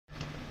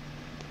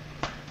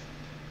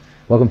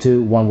Welcome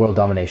to One World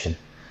Domination,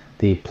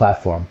 the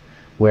platform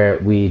where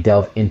we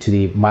delve into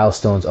the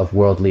milestones of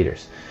world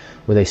leaders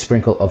with a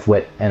sprinkle of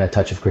wit and a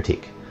touch of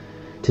critique.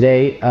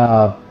 Today,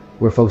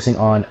 we're focusing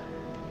on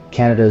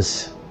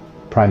Canada's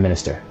Prime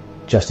Minister,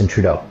 Justin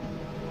Trudeau.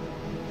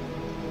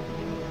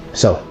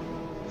 So,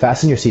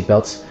 fasten your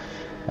seatbelts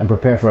and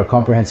prepare for a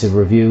comprehensive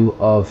review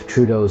of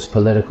Trudeau's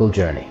political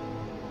journey.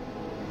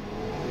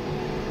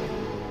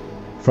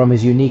 From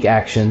his unique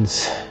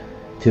actions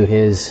to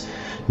his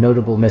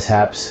notable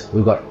mishaps,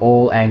 we've got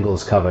all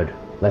angles covered.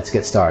 Let's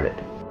get started.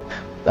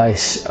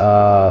 Let's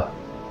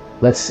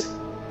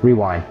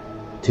rewind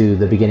to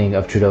the beginning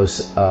of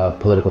Trudeau's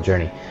political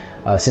journey.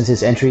 Since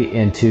his entry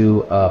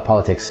into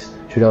politics,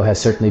 Trudeau has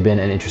certainly been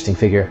an interesting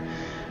figure.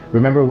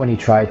 Remember when he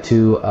tried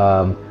to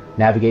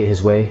navigate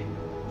his way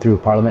through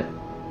Parliament?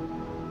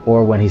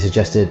 Or when he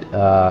suggested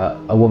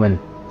a woman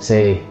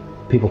say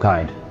people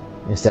kind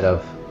instead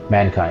of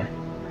mankind?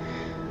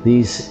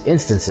 These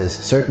instances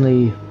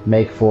certainly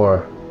make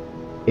for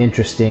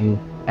interesting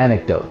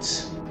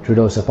anecdotes.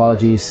 Trudeau's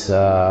apologies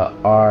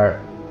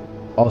are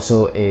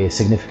also a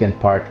significant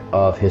part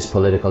of his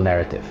political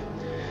narrative.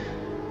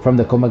 From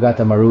the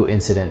Komagata Maru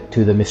incident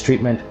to the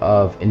mistreatment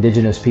of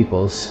Indigenous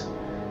peoples,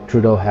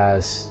 Trudeau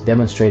has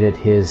demonstrated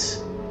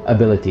his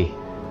ability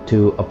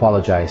to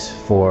apologize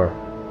for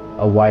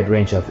a wide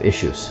range of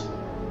issues.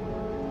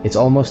 It's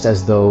almost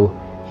as though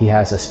he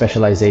has a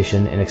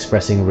specialization in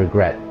expressing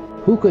regret.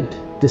 Who could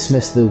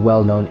dismiss the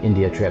well-known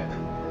India trip,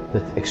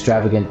 the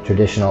extravagant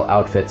traditional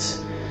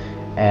outfits,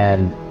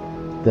 and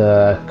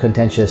the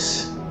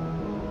contentious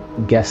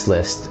guest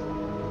list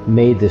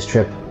made this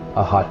trip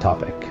a hot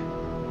topic?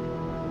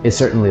 It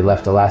certainly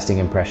left a lasting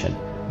impression.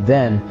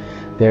 Then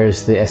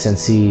there's the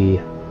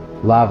SNC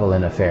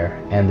Lavalin affair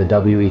and the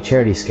WE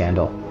charity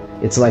scandal.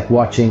 It's like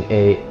watching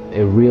a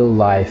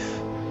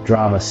real-life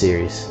drama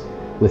series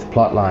with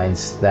plot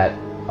lines that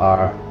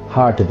are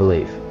hard to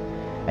believe.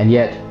 And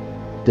yet,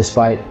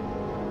 despite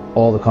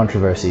all the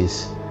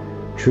controversies,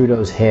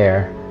 Trudeau's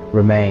hair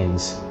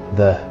remains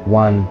the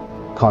one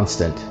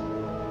constant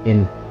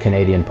in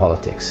Canadian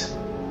politics.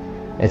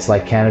 It's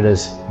like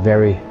Canada's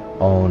very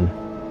own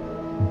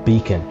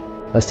beacon.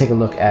 Let's take a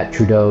look at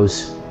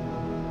Trudeau's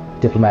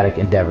diplomatic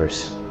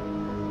endeavors.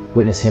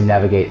 Witness him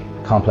navigate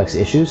complex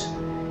issues,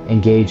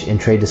 engage in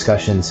trade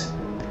discussions,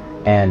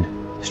 and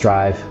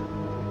strive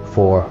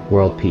for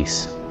world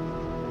peace.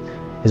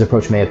 His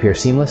approach may appear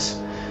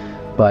seamless,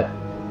 but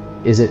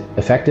is it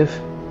effective?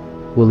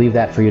 We'll leave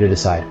that for you to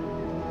decide.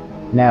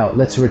 Now,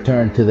 let's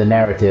return to the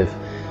narrative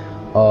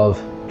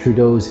of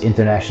Trudeau's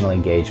international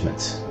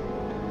engagements.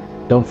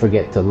 Don't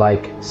forget to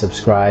like,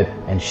 subscribe,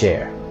 and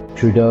share.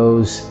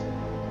 Trudeau's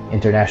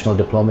international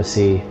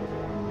diplomacy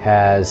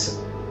has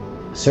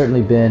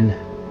certainly been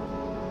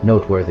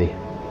noteworthy.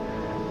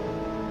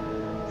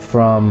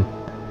 From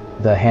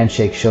the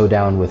handshake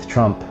showdown with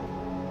Trump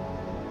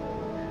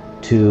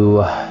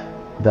to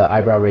the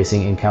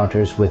eyebrow-raising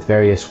encounters with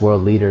various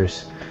world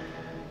leaders,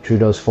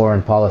 Trudeau's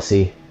foreign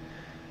policy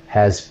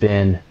has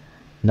been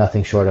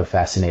nothing short of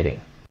fascinating.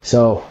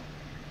 So,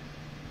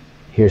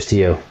 here's to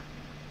you.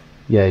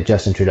 Yeah,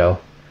 Justin Trudeau.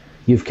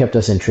 You've kept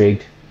us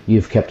intrigued,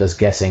 you've kept us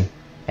guessing,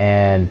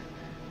 and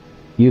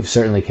you've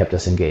certainly kept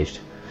us engaged.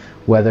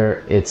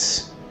 Whether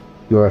it's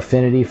your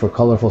affinity for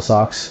colorful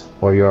socks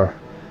or your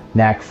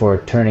knack for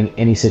turning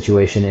any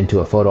situation into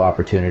a photo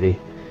opportunity,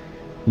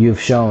 you've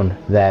shown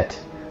that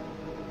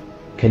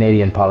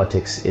Canadian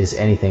politics is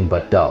anything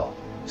but dull.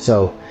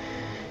 So,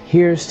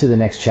 here's to the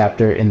next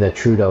chapter in the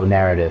Trudeau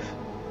narrative.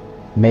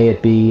 May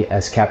it be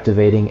as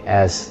captivating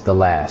as the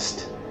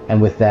last. And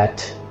with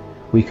that,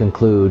 we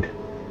conclude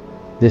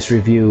this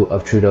review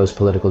of Trudeau's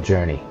political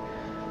journey.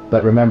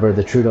 But remember,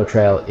 the Trudeau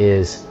trail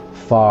is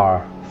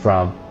far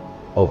from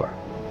over.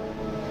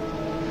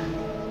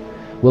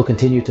 We'll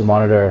continue to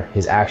monitor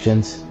his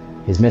actions,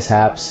 his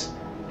mishaps,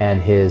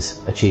 and his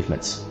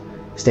achievements.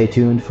 Stay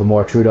tuned for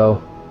more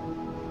Trudeau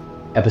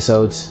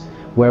episodes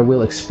where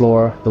we'll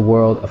explore the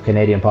world of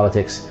Canadian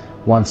politics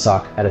one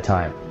sock at a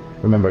time.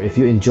 Remember, if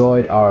you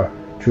enjoyed our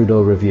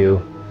Trudeau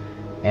review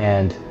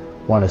and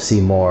want to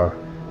see more,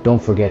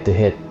 don't forget to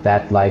hit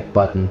that like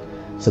button,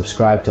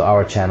 subscribe to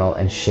our channel,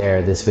 and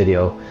share this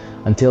video.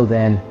 Until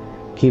then,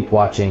 keep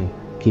watching,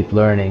 keep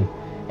learning,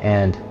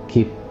 and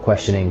keep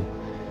questioning.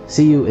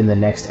 See you in the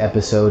next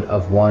episode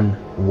of One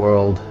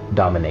World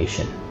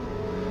Domination.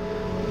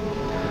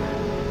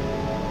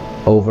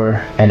 Over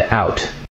and out.